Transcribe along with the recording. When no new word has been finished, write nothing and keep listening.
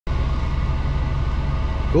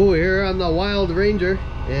Cool, we're here on the Wild Ranger,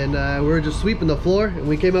 and we're just sweeping the floor, and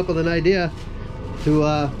we came up with an idea to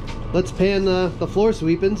let's pan the floor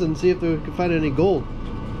sweepings and see if we can find any gold.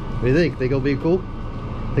 What do you think? Think it'll be cool?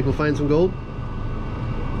 Think we'll find some gold?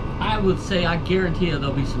 I would say, I guarantee you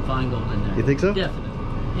there'll be some fine gold in there. You think so? Definitely.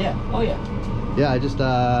 Yeah. Oh yeah. Yeah, I just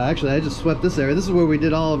actually I just swept this area. This is where we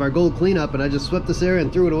did all of our gold cleanup, and I just swept this area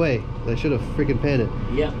and threw it away. I should have freaking panned it.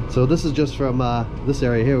 Yeah. So this is just from this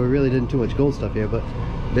area here. We really didn't too much gold stuff here, but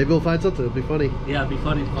maybe we'll find something. It'll be funny. Yeah, it'd be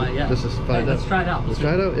funny to find. Yeah. Let's just find out. Let's try it out. Let's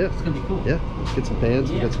try it out. Yeah. It's gonna be cool. Yeah. Let's get some pans.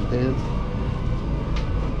 Yeah. We got some pans.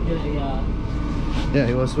 Get a, Yeah.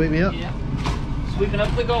 You want to sweep me up? yeah. Sweeping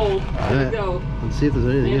up the gold. There we go. Let's see if there's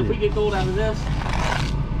anything. Man, in if we here. get gold out of this.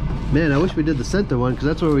 Man, I wish we did the center one, because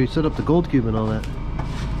that's where we set up the gold cube and all that.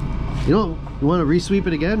 You know, you want to re-sweep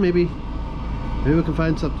it again? Maybe we can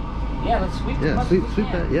find something. Yeah, let's sweep. Yeah,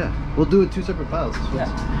 sweep that. Yeah, we'll do it two separate piles. This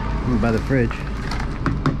one's by the fridge.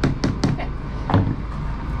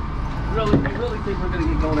 Really think we're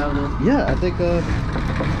gonna get gold out of this? Yeah, I think.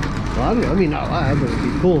 Well, I mean, not live, but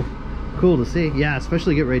it'd be cool to see. Yeah,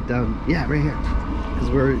 especially get right down. Yeah, right here, because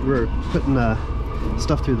we're putting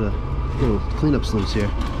stuff through the little cleanup sluice here.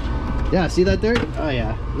 Yeah, see that there? Oh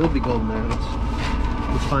yeah, there'll be gold in there.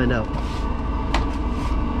 Let's find out.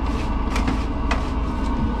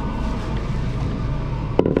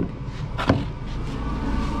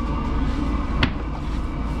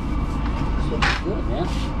 This looks good, man.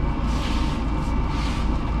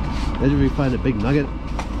 Imagine if we find a big nugget.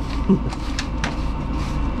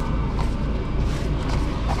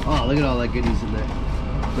 Oh, look at all that goodies in there.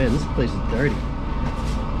 Man, this place is dirty.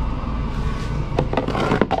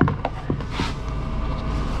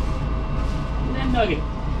 Nugget.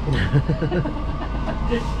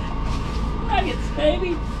 Nuggets,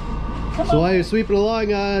 baby. Come So on. while you're sweeping along,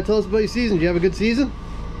 tell us about your season. Did you have a good season?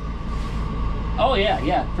 Oh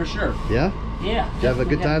yeah, for sure. Yeah? Yeah. Did you have a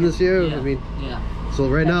good time this year? Yeah. I mean, yeah. so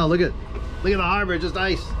right now, look at the harbor, just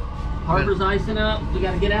ice. Harbor's icing up. We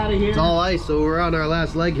got to get out of here. It's all ice, so we're on our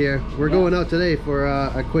last leg here. We're going out today for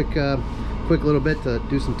a quick little bit to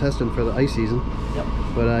do some testing for the ice season. Yep.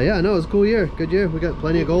 But yeah, no, it was a cool year. Good year. We got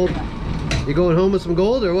plenty of gold. You going home with some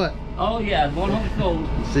gold or what? Oh yeah, going home with gold.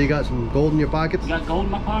 So you got some gold in your pockets? Got gold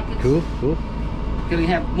in my pockets. Cool. Gonna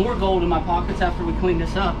have more gold in my pockets after we clean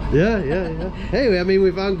this up. Yeah. Hey, I mean, we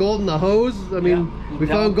found gold in the hose. I mean, we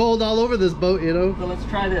found gold all over this boat, you know. So let's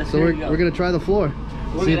try this. So we're gonna try the floor.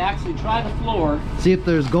 We're gonna actually try the floor. See if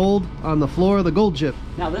there's gold on the floor of the gold chip.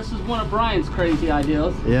 Now this is one of Brian's crazy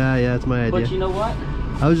ideas. Yeah, it's my idea. But you know what?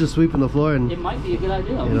 I was just sweeping the floor and It might be a good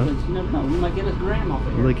idea, You know? because you never know. We might get a gram off of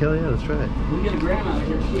I'm here. like, hell yeah, let's try it. We get a gram out of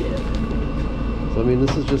here, shit. So I mean,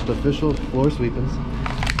 this is just official floor sweepings.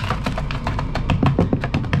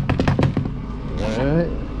 All right.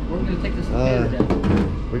 We're gonna take this to Canada.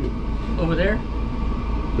 Over there?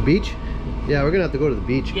 The beach? Yeah, we're gonna have to go to the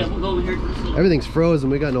beach. Yeah, we'll go over here to the sea. Everything's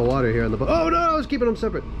frozen. We got no water here on the boat. Oh no, I was keeping them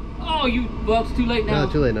separate. Oh, well, it's too late now.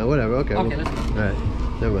 No, too late now. Whatever. Okay. Okay, let's go. All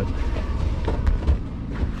right. Never mind.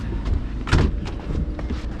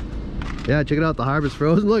 Yeah, check it out. The harbor's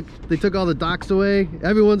frozen. Look, they took all the docks away.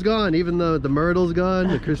 Everyone's gone. Even the Myrtle's gone.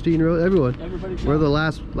 The Christine Road. Everyone. Everybody's We're gone.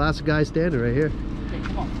 the last guy standing right here. Okay,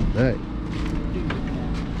 come on. All right.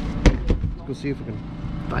 Let's go see if we can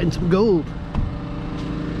find some gold.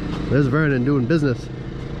 There's Vernon doing business.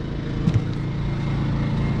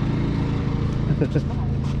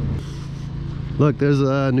 Look, there's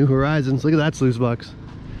New Horizons. Look at that sluice box.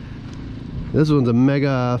 This one's a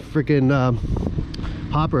mega freaking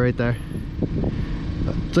hopper right there.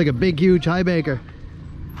 It's like a big, huge high banker.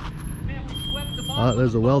 Man, we swept the Oh,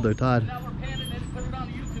 there's a welder, Todd. Now we're panning it and put it on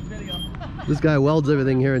a YouTube video. This guy welds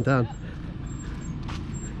everything here in town.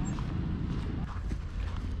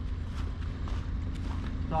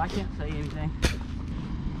 So I can't say anything.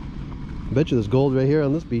 I bet you there's gold right here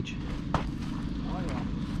on this beach. Oh yeah.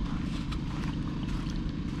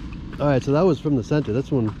 All right, so that was from the center.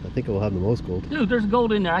 That's one I think it will have the most gold. Dude, there's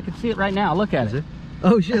gold in there. I can see it right now. Look at it.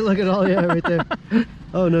 Oh shit, look at all, yeah, right there.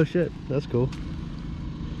 Oh no shit, that's cool.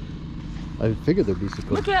 I figured there'd be some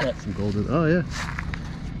gold. Look at it. Some gold in, oh yeah.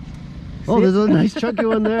 Oh, there's a nice chunky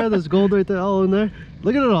one there. There's gold right there, all in there.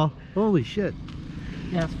 Look at it all. Holy shit.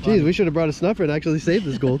 Yeah, it's Jeez, we should have brought a snuffer and actually saved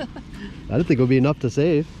this gold. I didn't think it would be enough to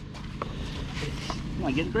save. Come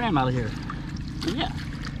on, get a gram out of here. Yeah.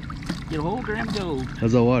 Get a whole gram of gold.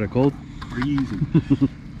 How's that water, cold? Freezing.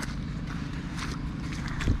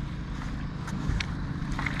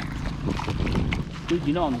 Dude,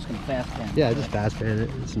 you know I'm just gonna fast pan. Yeah, just fast pan it.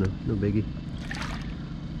 It's no biggie.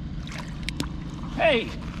 Hey,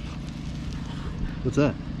 What's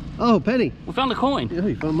that? Oh, penny. we found a coin. Oh,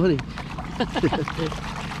 you found money.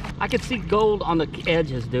 I can see gold on the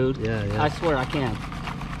edges, dude. Yeah, yeah. I swear I can.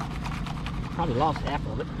 Probably lost half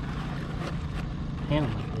of it.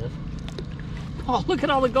 Handle like this. Oh, look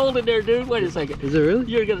at all the gold in there, dude. Wait a second. Is it really?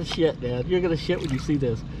 You're gonna shit, man. You're gonna shit when you see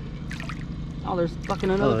this. Oh, there's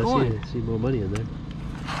fucking another coin. I see more money in there.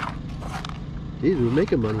 Jeez, we're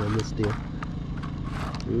making money on this deal.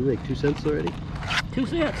 Did we make 2 cents already? 2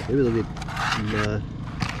 cents. Maybe there'll be some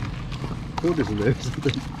quarters in there or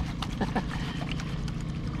something.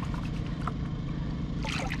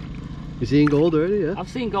 You seeing gold already? Yeah. I've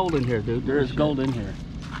seen gold in here, dude. There is gold in here.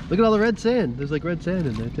 Look at all the red sand. There's like red sand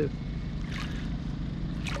in there too.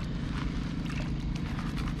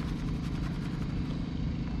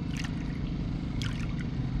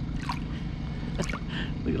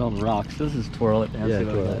 Look at all the rocks. This is twirl it, man. Yeah, See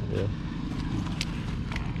what twirl I it, got? yeah.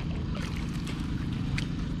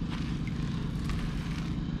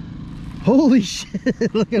 Holy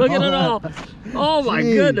shit! Look at it all. Oh my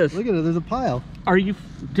goodness. Look at it. There's a pile. Are you,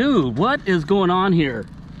 dude? What is going on here?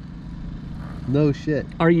 No shit.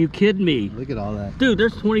 Are you kidding me? Look at all that. Dude,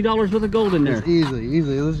 there's $20 worth of gold in there. It's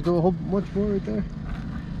easily. Let's go a whole bunch more right there.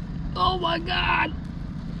 Oh my God.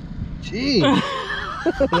 Gee. That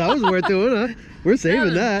was worth doing, huh? We're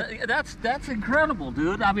saving that. That's incredible,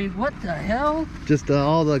 dude. I mean, what the hell? Just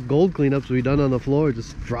all the gold cleanups we done on the floor,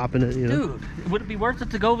 just dropping it, you know. Dude, would it be worth it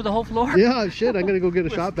to go over the whole floor? Yeah, shit. I'm gonna go get a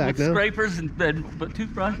shot back with now. Scrapers and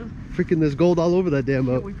toothbrushes. Freaking, there's gold all over that damn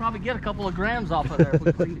boat. We probably get a couple of grams off of there if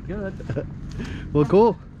we cleaned it good. Well,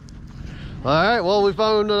 cool. All right. Well, we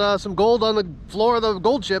found some gold on the floor of the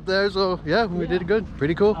gold ship there, so yeah, we did good.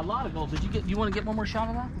 Pretty cool. A lot of gold. Did you get? You want to get one more shot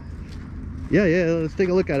of that? Yeah. Let's take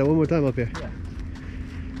a look at it one more time up here. Yeah.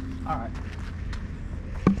 All right.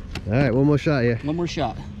 All right, one more shot here. One more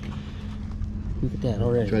shot. Look at that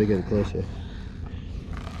already. Try to get it close here.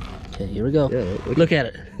 Okay, here we go. Yeah, look at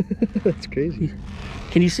it. That's crazy.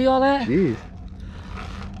 Can you see all that? Jeez.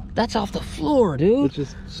 That's off the floor, dude. It's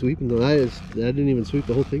just sweeping the I didn't even sweep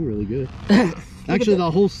the whole thing really good. Actually,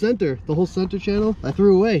 the whole center channel, I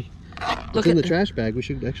threw away. It's in the trash bag. We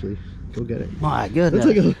should actually go get it. My goodness. That's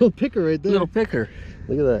like a little picker right there. Little picker.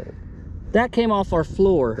 Look at that. That came off our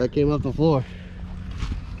floor. That came off the floor.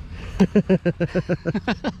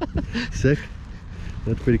 Sick.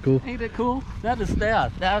 That's pretty cool. Ain't it cool? That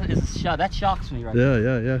shocks me right Yeah,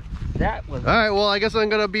 now. yeah. That was. All right, well, I guess I'm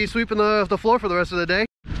gonna be sweeping the floor for the rest of the day.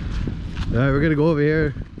 All right, we're gonna go over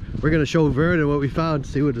here. We're gonna show Vernon what we found,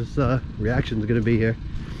 see what his reaction is gonna be here.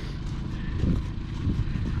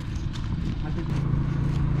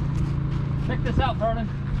 Check this out, Vernon.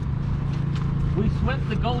 We swept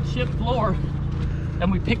the gold ship floor and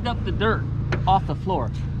we picked up the dirt off the floor.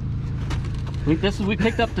 We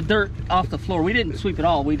picked up the dirt off the floor. We didn't sweep it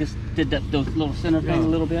all. We just did those little center thing a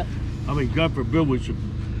little bit. I mean, God forbid we should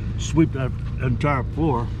sweep that entire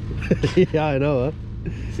floor. Yeah, I know,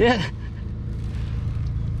 huh? See it?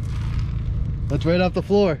 That's right off the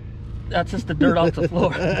floor. That's just the dirt off the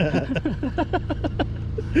floor.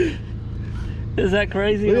 Is that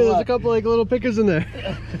crazy? Look, there's a couple like little pickers in there.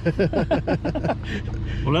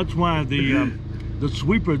 Well, that's why the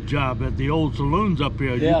sweeper job at the old saloons up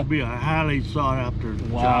here used to be a highly sought after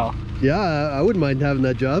job. Yeah, I wouldn't mind having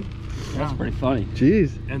that job. That's pretty funny.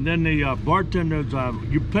 Jeez. And then the bartenders,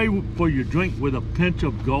 you pay for your drink with a pinch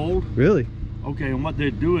of gold. Really? Okay, and what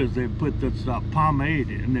they do is they put this pomade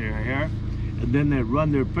in their hair, and then they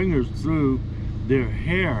run their fingers through their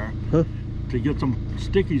hair to get some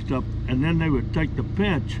sticky stuff, and then they would take the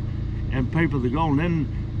pinch and pay for the gold, and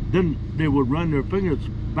then they would run their fingers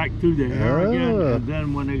back through their hair again, and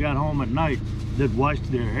then when they got home at night, they'd wash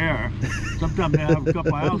their hair. Sometimes they have a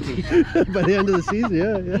couple ounces. By the end of the season,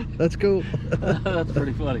 yeah, that's cool. That's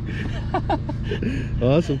pretty funny.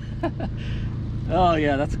 Awesome. Oh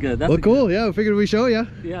yeah, that's good. That's cool. Yeah, we figured we'd show you.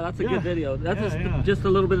 Yeah, that's a good video. That's just a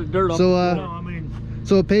little bit of dirt on. So, I mean,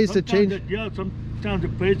 so it pays to change. Sometimes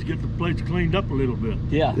it pays to get the place cleaned up a little bit.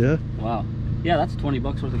 Yeah. Yeah. Wow. Yeah, that's $20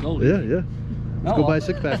 worth of gold. Yeah. Let's go buy a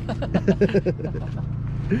 6-pack.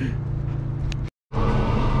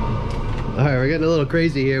 All right, we're getting a little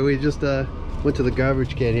crazy here. We just went to the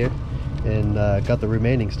garbage can here and got the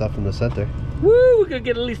remaining stuff from the center. Woo! We're gonna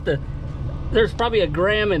get at least there's probably a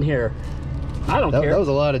gram in here. I don't care. That was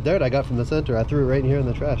a lot of dirt I got from the center. I threw it right in here in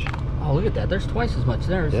the trash. Oh, look at that. There's twice as much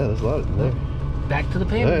there. Yeah, there's a lot in there. Back to the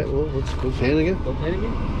pan. All right, well, let's go pan again. Go pan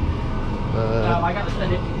again? No, I got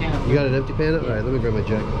an empty pan. You got an empty pan? Yeah. All right, let me grab my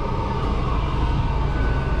jacket.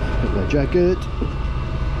 Get my jacket.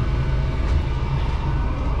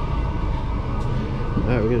 All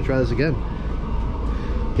right, we're gonna try this again.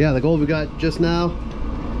 Yeah, the gold we got just now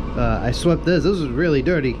I swept this. This was really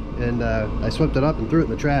dirty, and I swept it up and threw it in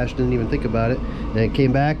the trash. Didn't even think about it. And it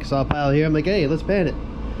came back, saw a pile here. I'm like, hey, let's pan it.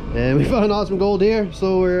 And we found awesome gold here,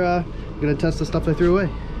 so we're gonna test the stuff I threw away.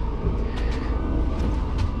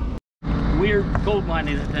 Weird gold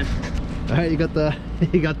mining adventure. All right, you got the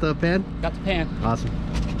pan? Got the pan. Awesome.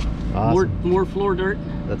 Awesome. More floor dirt.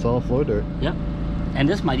 That's all floor dirt. Yep. And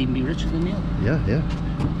this might even be richer than the other. Yeah.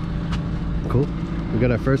 Cool. We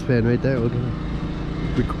got our first pan right there. We're gonna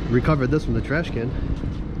recover this from the trash can.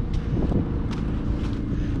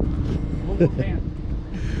 One more pan.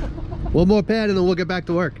 One more pan and then we'll get back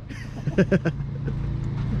to work.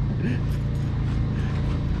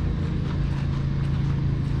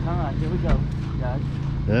 Alright, here we go, guys.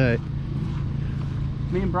 Alright.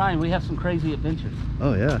 Me and Brian, we have some crazy adventures.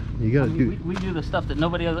 Oh yeah, you gotta do. We do the stuff that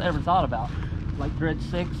nobody ever thought about, like Dredge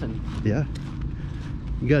 6 and... Yeah.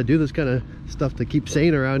 You gotta do this kind of stuff to keep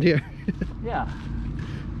sane around here. Yeah.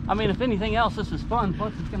 I mean, if anything else, this is fun.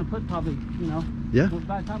 Plus, it's going to put probably, you know, yeah.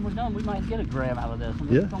 By the time we're done, we might get a gram out of this. I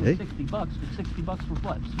mean, Yeah, it's only hey. $60. But $60 for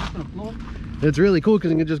what? Sweeping a floor? It's really cool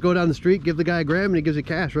because you can just go down the street, give the guy a gram, and he gives you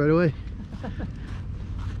cash right away.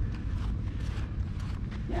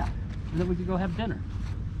 Yeah. And then we could go have dinner.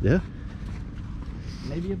 Yeah.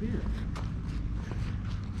 Maybe a beer.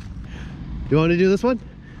 You want to do this one?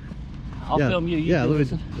 I'll film you. Yeah, do let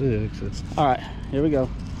this. me. All right, here we go.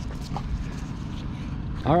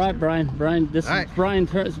 All right, Brian. This All is right.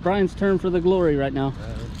 Brian's turn for the glory right now.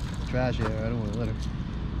 Trash here. I don't want to let her.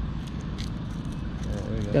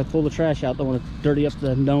 There we go. Got to pull the trash out. Don't want to dirty up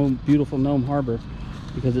the beautiful Nome Harbor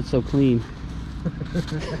because it's so clean.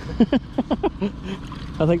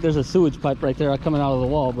 I think there's a sewage pipe right there coming out of the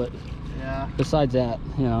wall, but Yeah. besides that,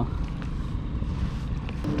 you know.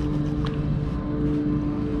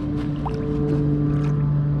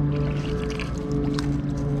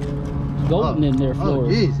 Golden in their floors. Oh,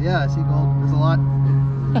 geez. Yeah, I see gold. There's a lot.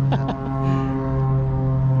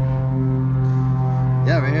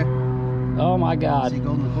 Yeah, right here. Oh my I God. see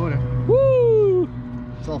gold in the corner. Woo!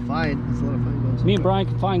 It's all fine. It's a lot of fine gold. Me and Brian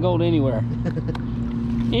can find gold anywhere.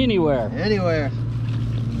 Anywhere. Anywhere.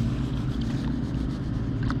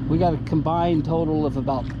 We got a combined total of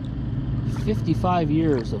about 55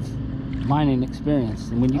 years of mining experience.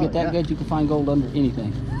 And when you get that yeah. good, you can find gold under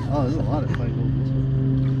anything. Oh, there's a lot of fine gold in this one.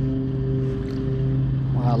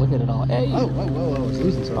 Wow, look at it all. Hey! Oh, whoa. It's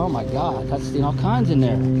losing something. Oh my God, that's all kinds in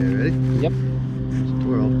there. Okay, ready? Yep.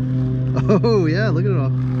 Twirl. Oh, yeah, look at it all.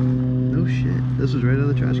 No shit. This was right out of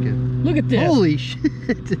the trash can. Look at this. Holy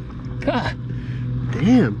shit. God.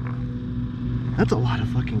 Damn. That's a lot of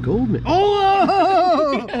fucking gold, man.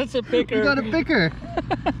 Oh! That's a picker. We got a picker.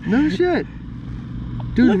 No shit.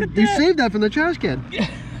 Dude, you saved that from the trash can.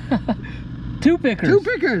 2 pickers. 2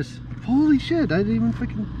 pickers. Holy shit. I didn't even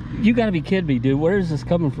freaking... You gotta be kidding me, dude. Where is this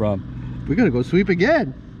coming from? We're gonna go sweep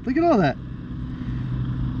again. Look at all that.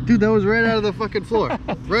 Dude, that was right out of the fucking floor.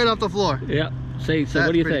 Right off the floor. Yeah. So That's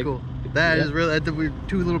what do you pretty think? Cool. That is really... I think we're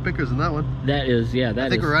 2 little pickers in that one. That is, yeah, that is. I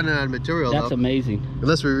think we're running out of material, That's though. amazing.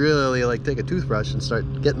 Unless we really like take a toothbrush and start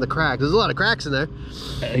getting the cracks. There's a lot of cracks in there.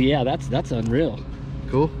 Yeah, that's unreal.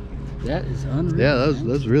 Cool. That is unreal. Yeah,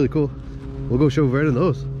 that's really cool. We'll go show Vernon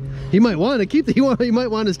those. He might want to keep the, he might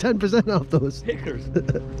want his 10% off those. Pickers.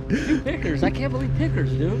 2 pickers. I can't believe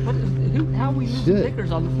pickers, dude. How are we losing Shit.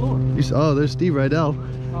 pickers on the floor? Oh, there's Steve Riedel.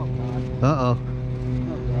 Oh God. Uh-oh.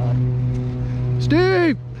 Oh God.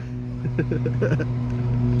 Steve!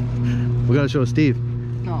 We gotta show Steve.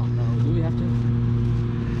 No. Do we have to? Do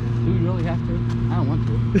we really have to? I don't want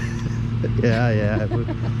to. Yeah.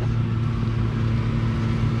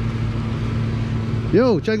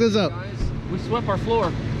 Yo, check this out. We swept our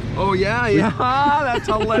floor. Oh yeah, that's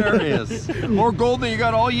hilarious. More gold than you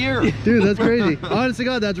got all year. Dude, that's crazy. Honest to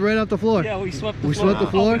God, that's right off the floor. Yeah, we swept the We floor. swept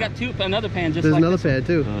the floor? Oh, we got another pan just There's like another this. pan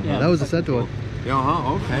too. Yeah. That was the center one.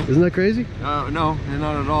 Uh-huh, okay. Isn't that crazy? No,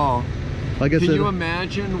 not at all. Like I Can said, you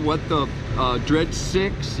imagine what the Dredge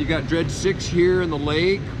 6, you got Dredge 6 here in the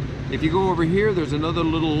lake. If you go over here, there's another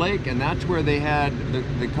little lake, and that's where they had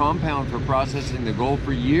the compound for processing the gold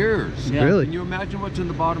for years. Yeah. really? Can you imagine what's in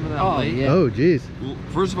the bottom of that Oh, lake? yeah. Oh, geez.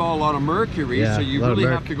 First of all, a lot of mercury, Yeah, so you a lot of really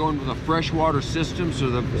merc. have to go in with a freshwater system so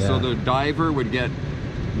the Yeah. diver would get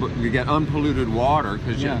unpolluted water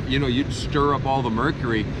because Yeah. you'd stir up all the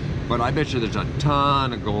mercury. But I bet you there's a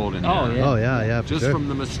ton of gold in Oh, there. yeah. Oh, yeah, for Just sure. from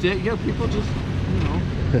the mistake, people just,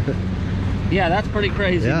 Yeah, that's pretty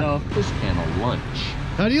crazy Yeah. though. this can of lunch.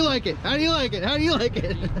 How do you like it? How do you like it? How do you like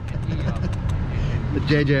it? The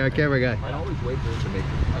JJ, our camera guy. I always wait for it to make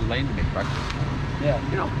a lane to make breakfast. Yeah.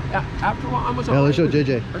 After a while, I was Yeah, let's show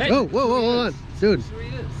JJ. Hey. Oh, whoa, hold on. Dude,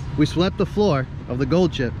 we swept the floor of the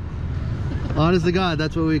gold chip. Honest to God,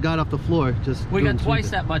 that's what we got off the floor. Just We got boom, twice sweep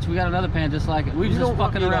it. that much. We got another pan just like it. We was You just don't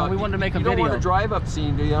want fucking me to- around. We wanted to make a You video. don't want a drive-up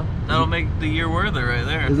scene, do you? That'll make the year worth it right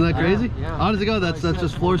there. Isn't that crazy? Yeah. Honest to God, that's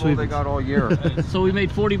just floor They sweeping. got all year. So we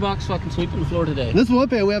made 40 bucks fucking sweeping the floor today. This is one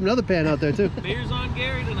pan. We have another pan out there too. Beers on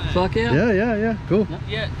Gary tonight. Fuck yeah. Yeah. Cool.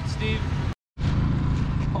 Yeah, Steve.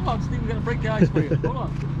 Hold on, Steve. We gotta break the ice for you. Hold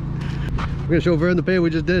on. We're gonna show Vern the pan we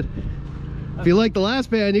just did. If you like the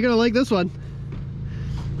last pan, you're gonna like this one.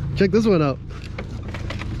 Check this one out.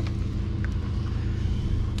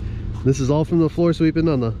 This is all from the floor sweeping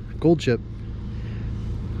on the gold chip.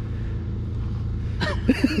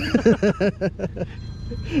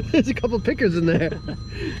 There's a couple pickers in there.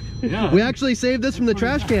 Yeah. We actually saved this from the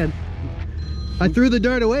trash can. I threw the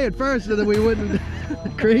dirt away at first and then we wouldn't.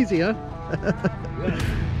 Crazy, huh?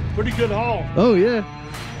 Pretty good haul. Oh yeah.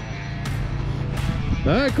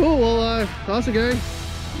 All right, cool. Well, awesome, Gary.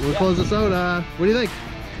 We'll close this out. What do you think?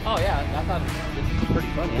 Oh yeah, I thought it was pretty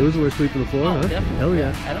funny. It was worth sweeping the floor, Oh, huh? definitely. Hell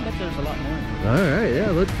yeah. I don't bet there's a lot more. All right, yeah.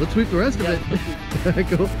 Let's sweep the rest Yeah, of it. All right,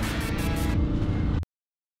 cool.